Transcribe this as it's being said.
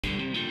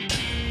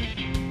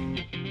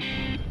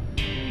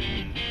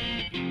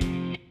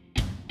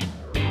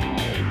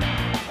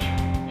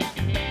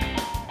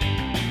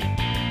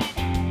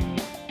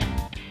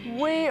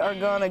are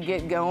going to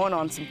get going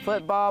on some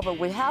football, but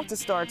we have to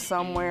start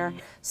somewhere.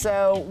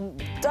 So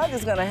Doug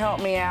is going to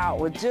help me out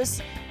with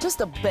just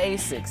the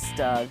basics,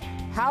 Doug.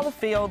 How the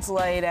field's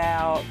laid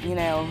out, you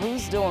know,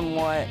 who's doing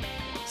what.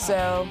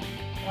 So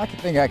I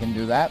think I can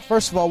do that.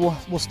 First of all,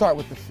 we'll start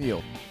with the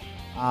field.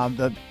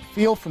 The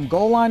field from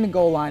goal line to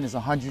goal line is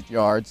 100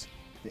 yards.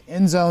 The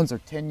end zones are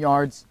 10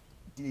 yards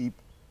deep,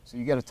 so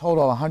you get a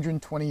total of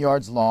 120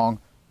 yards long.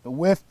 The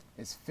width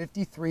is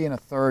 53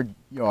 1/3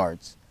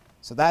 yards.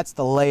 So that's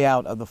the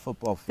layout of the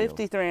football field.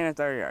 53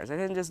 1/3 yards. I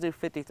didn't just do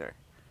 53.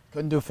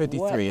 Couldn't do 53.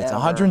 Whatever. It's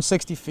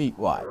 160 feet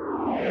wide.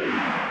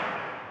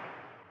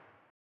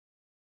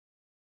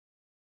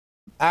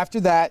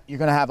 After that, you're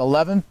going to have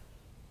 11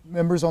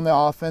 members on the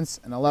offense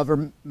and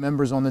 11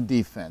 members on the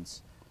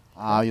defense.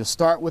 You'll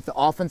start with the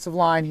offensive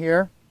line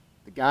here.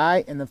 The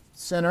guy in the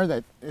center,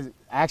 that is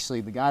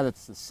actually the guy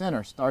that's the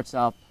center, starts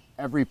out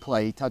every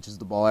play. He touches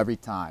the ball every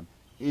time.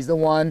 He's the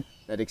one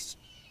that,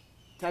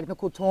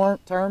 technical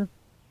term,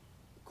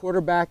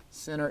 quarterback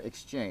center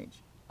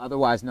exchange,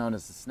 otherwise known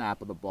as the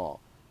snap of the ball.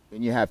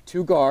 Then you have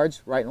 2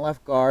 guards, right and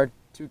left guard,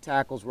 2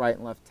 tackles, right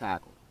and left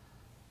tackle.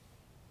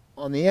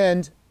 On the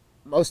end,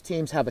 most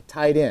teams have a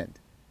tight end.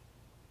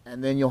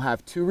 And then you'll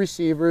have 2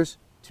 receivers,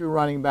 2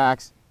 running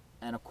backs,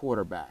 and a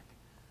quarterback.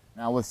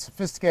 Now with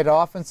sophisticated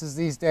offenses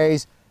these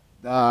days,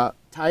 the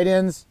tight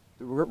ends,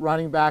 the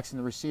running backs, and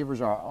the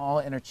receivers are all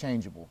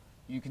interchangeable.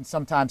 You can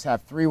sometimes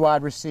have 3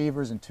 wide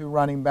receivers and 2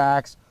 running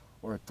backs,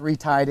 or 3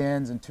 tight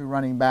ends and 2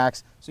 running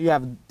backs. So you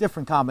have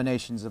different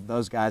combinations of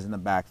those guys in the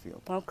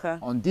backfield. Okay.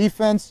 On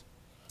defense,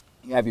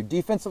 you have your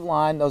defensive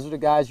line. Those are the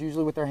guys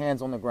usually with their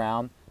hands on the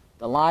ground.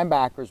 The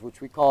linebackers, which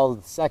we call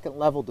the second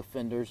level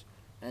defenders,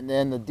 and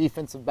then the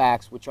defensive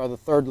backs, which are the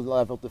third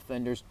level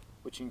defenders,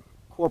 which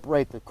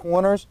incorporate the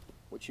corners,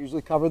 which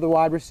usually cover the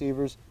wide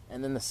receivers,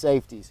 and then the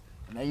safeties.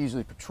 And they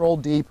usually patrol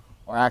deep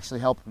or actually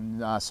help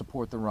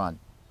support the run.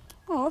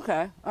 Oh,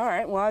 okay. All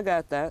right. Well, I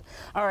got that.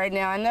 All right.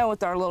 Now, I know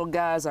with our little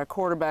guys, our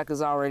quarterback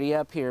is already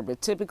up here,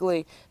 but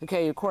typically,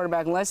 okay, your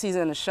quarterback, unless he's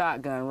in a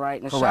shotgun,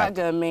 right? And a Correct.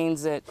 shotgun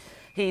means that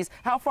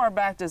how far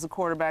back does a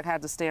quarterback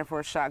have to stand for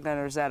a shotgun,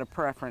 or is that a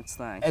preference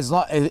thing?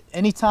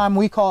 Anytime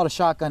we call it a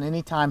shotgun,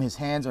 anytime his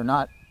hands are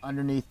not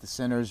underneath the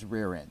center's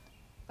rear end.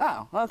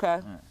 Oh,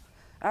 okay.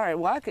 All right.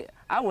 Well,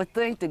 I would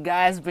think the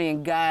guys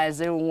being guys,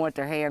 they would want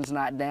their hands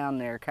not down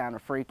there kind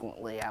of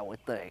frequently, I would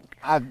think.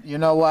 You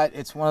know what?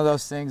 It's one of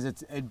those things.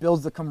 It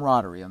builds the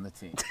camaraderie on the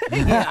team.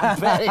 Yeah, I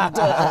bet it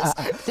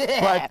does.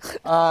 Yeah.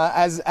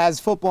 But as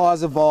football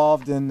has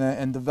evolved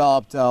and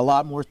developed, a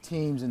lot more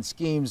teams and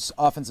schemes,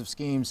 offensive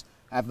schemes,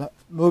 have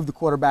moved the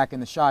quarterback in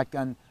the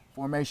shotgun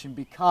formation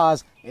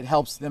because it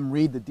helps them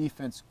read the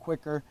defense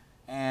quicker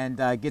and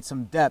get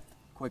some depth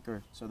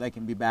quicker, so they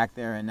can be back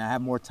there and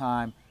have more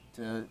time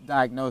to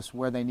diagnose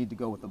where they need to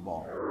go with the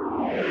ball.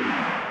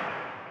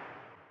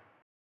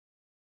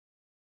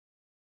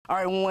 All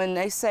right, when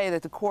they say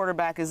that the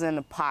quarterback is in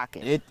the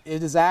pocket. It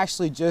is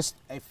actually just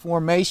a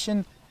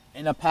formation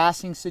in a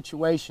passing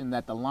situation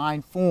that the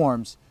line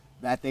forms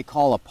that they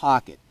call a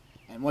pocket.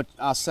 And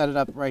I'll set it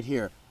up right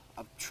here.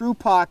 A true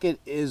pocket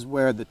is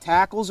where the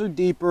tackles are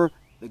deeper,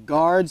 the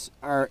guards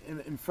are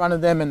in front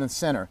of them in the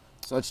center.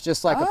 So it's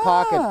just like a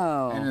pocket,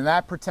 and then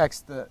that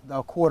protects the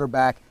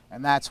quarterback,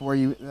 and that's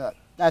where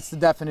that's the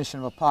definition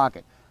of a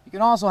pocket. You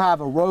can also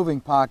have a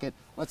roving pocket.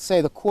 Let's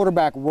say the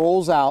quarterback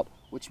rolls out,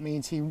 which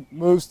means he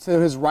moves to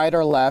his right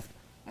or left,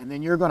 and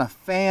then you're going to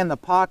fan the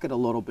pocket a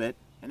little bit,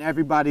 and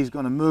everybody's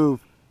going to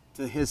move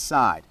to his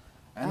side.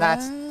 And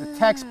that's the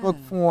textbook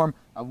form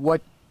of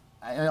what,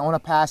 on a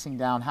passing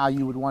down, how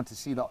you would want to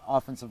see the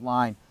offensive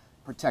line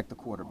protect the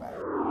quarterback.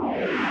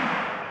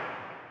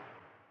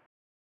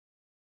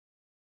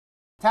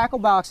 Tackle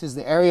box is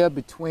the area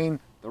between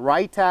the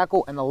right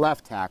tackle and the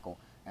left tackle,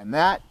 and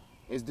that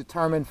is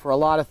determined for a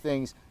lot of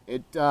things.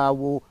 It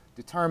will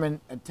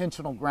determine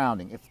intentional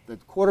grounding. If the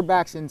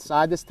quarterback's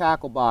inside this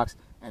tackle box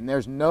and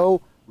there's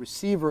no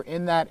receiver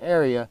in that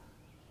area,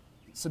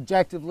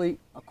 subjectively,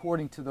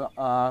 according to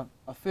the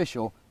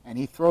official, and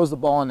he throws the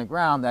ball on the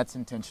ground, that's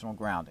intentional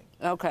grounding.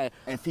 Okay.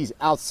 If he's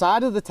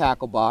outside of the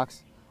tackle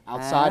box,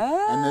 and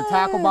the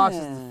tackle box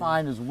is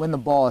defined as when the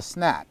ball is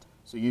snapped.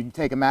 So you can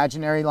take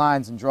imaginary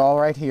lines and draw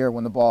right here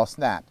when the ball is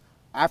snapped.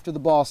 After the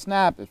ball is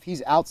snapped, if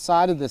he's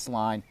outside of this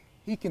line,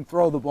 he can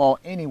throw the ball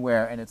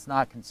anywhere, and it's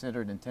not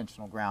considered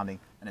intentional grounding,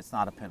 and it's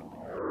not a penalty.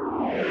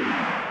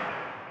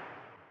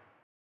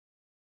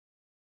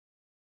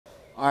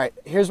 All right,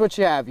 here's what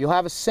you have. You'll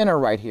have a center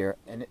right here,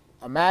 and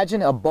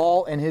imagine a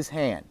ball in his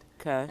hand.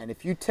 Okay. And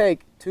if you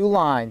take 2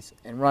 lines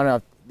and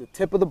run the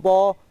tip of the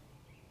ball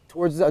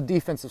towards the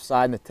defensive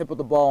side and the tip of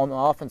the ball on the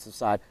offensive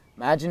side,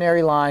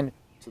 imaginary line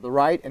to the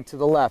right and to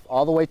the left,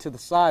 all the way to the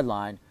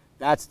sideline,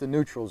 that's the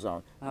neutral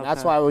zone. Okay. And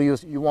that's why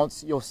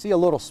you'll see a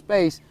little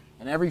space,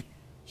 and every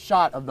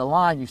shot of the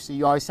line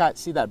you always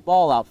see that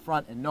ball out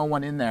front and no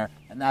one in there,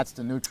 and that's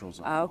the neutral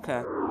zone.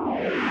 Okay.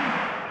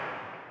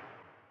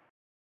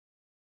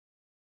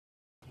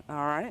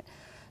 All right.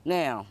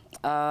 Now,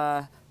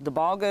 the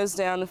ball goes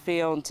down the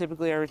field, and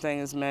typically everything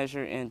is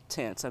measured in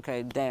tenths,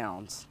 okay,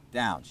 downs.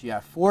 Downs. You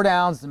have 4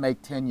 downs to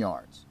make 10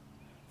 yards.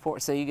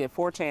 So you get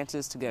 4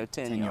 chances to go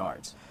 10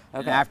 yards.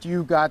 And Okay. after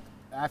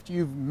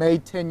you've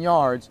made 10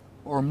 yards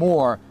or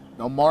more,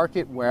 they'll mark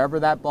it wherever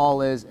that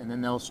ball is, and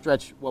then they'll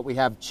stretch what we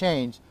have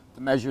changed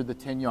to measure the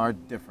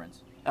 10-yard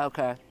difference.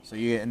 Okay.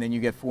 And then you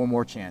get 4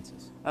 more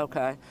chances.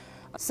 Okay.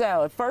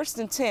 So at 1st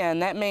and 10,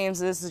 that means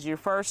this is your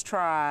first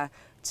try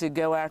to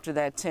go after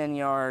that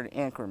 10-yard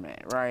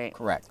increment, right?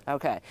 Correct.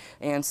 Okay.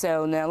 And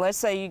so now let's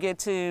say you get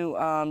to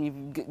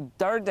you've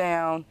 3rd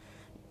down,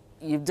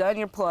 you've done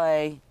your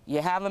play,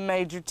 you haven't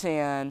made your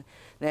 10,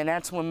 then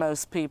that's when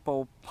most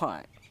people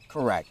punt.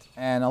 Correct.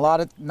 And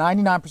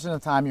 99% of the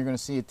time you're going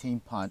to see a team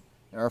punt.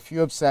 There are a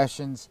few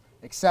exceptions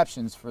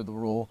for the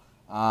rule.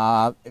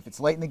 If it's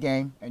late in the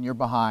game and you're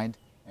behind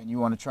and you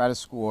want to try to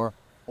score,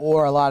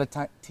 or a lot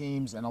of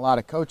teams and a lot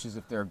of coaches,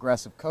 if they're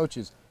aggressive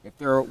coaches, if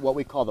they're what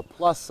we call the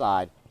plus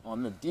side,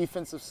 on the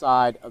defensive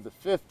side of the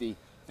 50,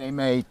 they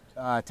may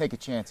take a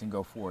chance and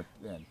go for it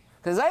then.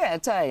 Because I got to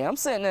tell you, I'm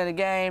sitting in a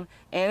game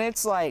and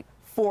it's like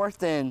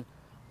 4th and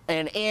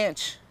an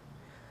inch.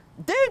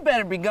 Dude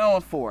better be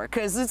going for it,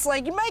 because it's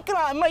like you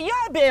ought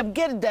to be able to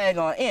get a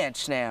daggone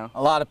inch now.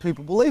 A lot of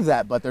people believe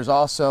that, but there's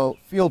also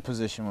field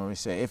position when we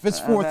say. If it's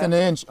 4th and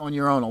an inch on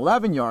your own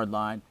 11-yard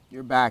line,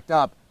 you're backed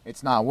up,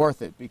 it's not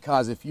worth it,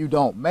 because if you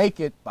don't make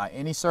it by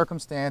any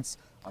circumstance,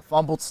 a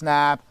fumbled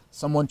snap,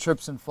 someone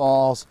trips and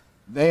falls,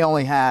 they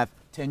only have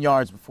 10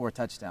 yards before a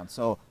touchdown.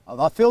 So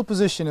field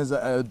position is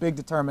a big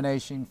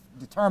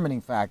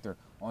determining factor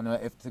on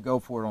if to go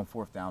for it on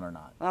 4th down or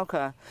not.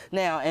 Okay.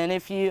 Now,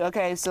 and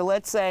so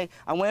let's say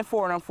I went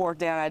for it on 4th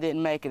down, I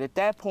didn't make it. At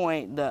that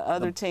point, the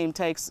other team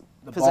takes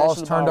The possession ball's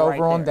of the turned ball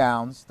over right on there.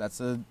 downs.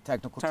 That's a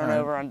technical term.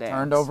 Turnover on downs.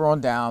 Turned over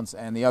on downs,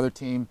 and the other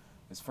team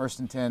is 1st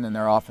and 10, and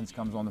their offense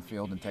comes on the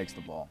field and takes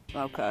the ball.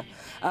 Okay.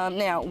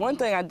 Now, one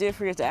thing I did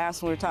forget to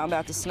ask when we were talking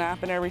about the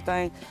snap and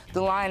everything,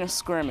 the line of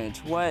scrimmage.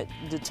 What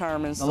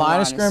determines The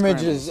line of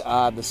scrimmage is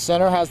the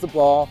center has the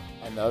ball,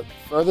 and the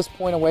furthest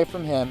point away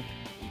from him,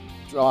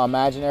 draw an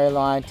imaginary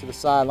line to the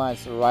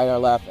sidelines to the right or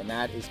left, and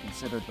that is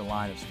considered the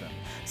line of scrimmage.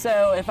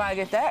 So if I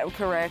get that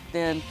correct,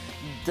 then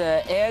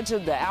the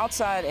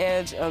outside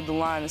edge of the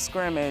line of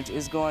scrimmage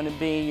is going to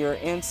be your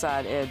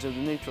inside edge of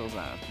the neutral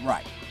zone.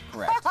 Right,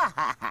 correct.